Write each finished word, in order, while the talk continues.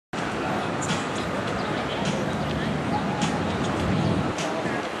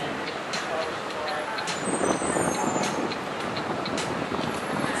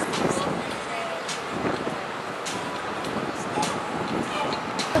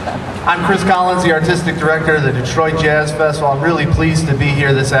I'm Chris Collins, the Artistic Director of the Detroit Jazz Festival. I'm really pleased to be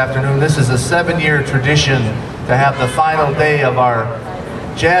here this afternoon. This is a 7-year tradition to have the final day of our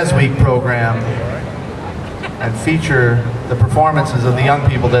Jazz Week program and feature the performances of the young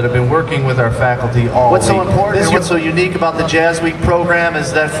people that have been working with our faculty all week. What's so important and what's so unique about the Jazz Week program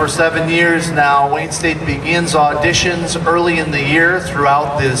is that for 7 years now, Wayne State begins auditions early in the year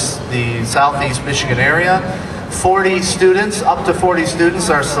throughout the Southeast Michigan area. 40 students, up to 40 students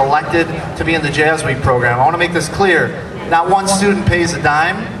are selected to be in the Jazz Week program. I want to make this clear. Not one student pays a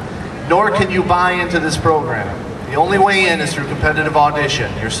dime, nor can you buy into this program. The only way in is through competitive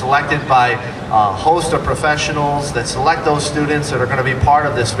audition. You're selected by a host of professionals that select those students that are going to be part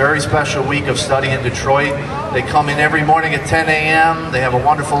of this very special week of study in Detroit. They come in every morning at 10 a.m. They have a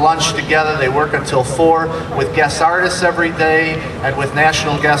wonderful lunch together. They work until 4 with guest artists every day and with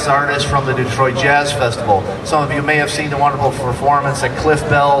national guest artists from the Detroit Jazz Festival. Some of you may have seen the wonderful performance at Cliff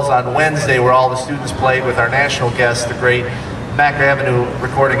Bell's on Wednesday where all the students played with our national guest, the great Mac Avenue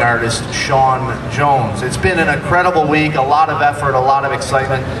recording artist Sean Jones. It's been an incredible week, a lot of effort, a lot of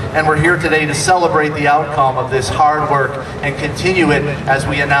excitement, and we're here today to celebrate the outcome of this hard work and continue it as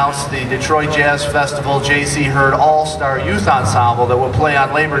we announce the Detroit Jazz Festival J.C. Hurd All-Star Youth Ensemble that will play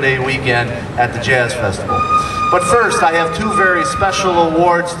on Labor Day weekend at the Jazz Festival. But first, I have 2 very special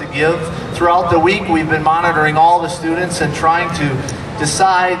awards to give. Throughout the week, we've been monitoring all the students and trying to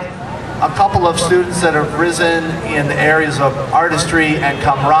decide a couple of students that have risen in the areas of artistry and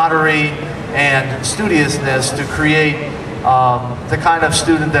camaraderie and studiousness to create the kind of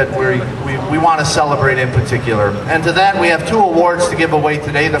student that we want to celebrate in particular. And to that, we have 2 awards to give away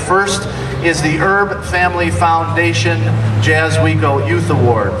today. The first is the Herb Family Foundation Jazz Week Youth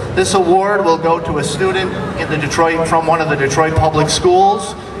Award. This award will go to a student in Detroit from one of the Detroit public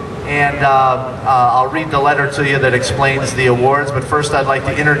schools. And I'll read the letter to you that explains the awards, but first I'd like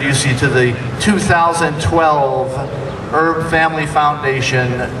to introduce you to the 2012 Herb Family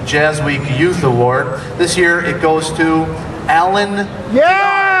Foundation Jazz Week Youth Award. This year it goes to Alan. Yeah!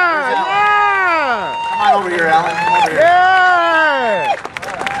 Yeah! Come on over here, Alan. Come over here. Yeah!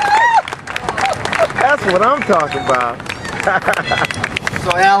 That's what I'm talking about. So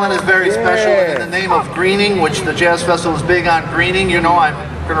Alan is very special, and in the name of greening, which the Jazz Festival is big on greening, you know, I'm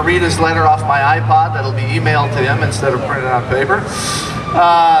going to read his letter off my iPod. That'll be emailed to him instead of printed on paper.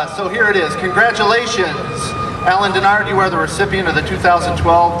 So here it is. Congratulations, Alan Denard. You are the recipient of the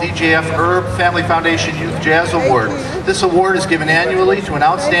 2012 DJF Herb Family Foundation Youth Jazz Award. This award is given annually to an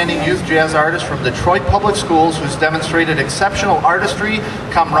outstanding youth jazz artist from Detroit Public Schools who's demonstrated exceptional artistry,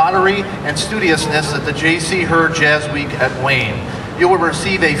 camaraderie, and studiousness at the J.C. Hurd Jazz Week at Wayne. You will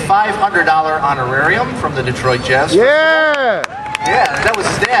receive a $500 honorarium from the Detroit Jazz Festival. Yeah! Yeah, that was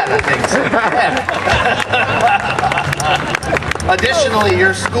his dad, I think. Additionally,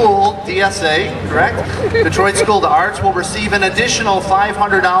 your school, DSA, correct? Detroit School of the Arts will receive an additional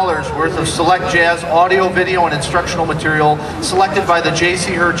 $500 worth of select jazz audio, video, and instructional material selected by the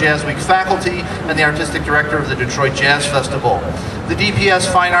J.C. Hurd Jazz Week faculty and the Artistic Director of the Detroit Jazz Festival. The DPS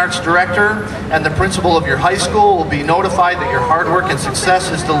Fine Arts Director and the principal of your high school will be notified that your hard work and success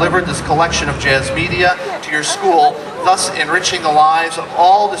has delivered this collection of jazz media to your school, thus enriching the lives of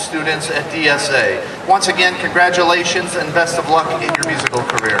all the students at DSA. Once again, congratulations and best of luck in your musical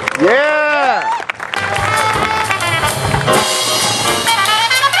career. Yeah!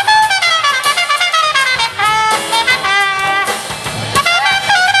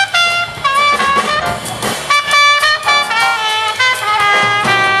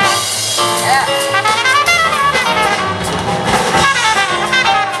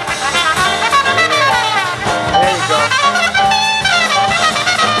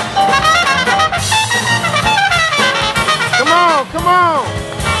 Come on!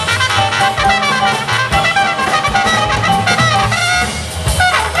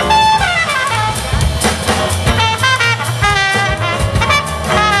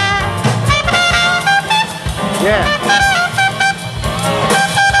 Yeah.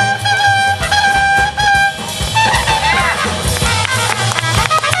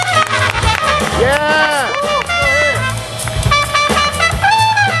 Yeah.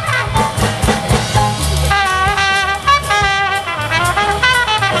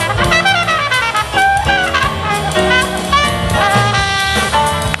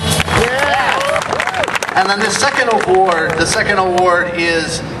 And then the second award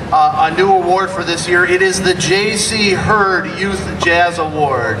is a new award for this year. It is the J.C. Hurd Youth Jazz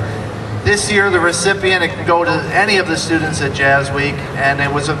Award. This year, the recipient, it can go to any of the students at Jazz Week, and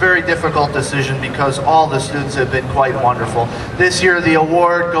it was a very difficult decision because all the students have been quite wonderful. This year, the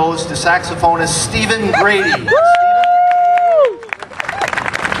award goes to saxophonist Stephen Grady.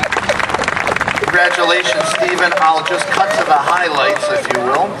 Congratulations, Stephen. I'll just cut to the highlights, if you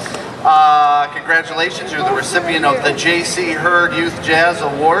will. Congratulations, you're the recipient of the J.C. Hurd Youth Jazz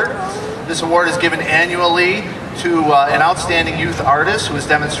Award. This award is given annually to an outstanding youth artist who has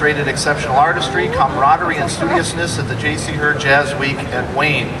demonstrated exceptional artistry, camaraderie, and studiousness at the J.C. Hurd Jazz Week at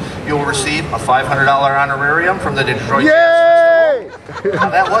Wayne. You will receive a $500 honorarium from the Detroit Jazz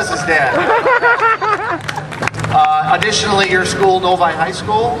Festival. That was his dad. Additionally, your school, Novi High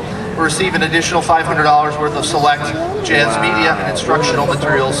School, will receive an additional $500 worth of select jazz media and instructional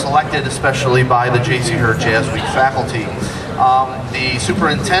materials selected especially by the J.C. Hurd Jazz Week faculty. The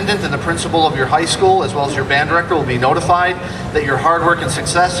superintendent and the principal of your high school, as well as your band director, will be notified that your hard work and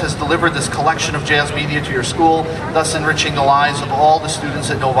success has delivered this collection of jazz media to your school, thus enriching the lives of all the students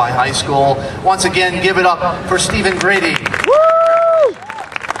at Novi High School. Once again, give it up for Stephen Grady. Woo!